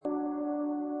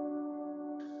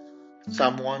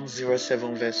Psalm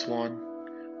 107 verse 1.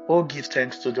 Oh, give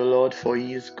thanks to the Lord, for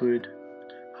he is good,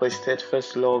 for his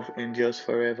steadfast love endures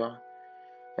forever.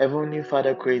 Heavenly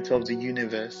Father, creator of the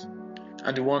universe,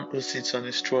 and the one who sits on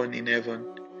his throne in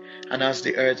heaven, and has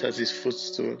the earth as his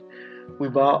footstool, we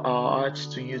bow our hearts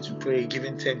to you to pray,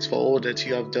 giving thanks for all that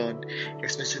you have done,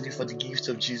 especially for the gift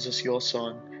of Jesus, your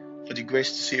Son, for the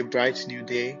grace to see a bright new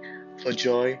day, for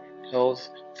joy, health,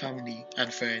 family,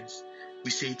 and friends. We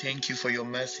say thank you for your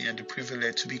mercy and the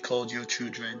privilege to be called your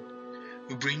children.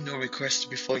 We bring no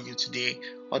request before you today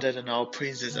other than our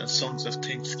praises and songs of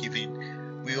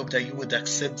thanksgiving. We hope that you would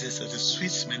accept this as a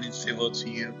sweet smelling savor to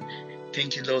you.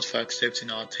 Thank you, Lord, for accepting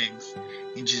our thanks.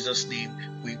 In Jesus' name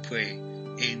we pray.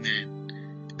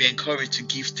 Amen. Be encouraged to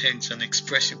give thanks and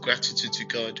express your gratitude to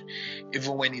God,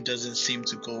 even when it doesn't seem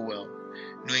to go well,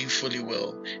 knowing fully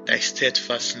well that His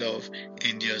steadfast love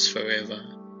endures forever.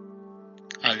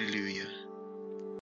 Hallelujah.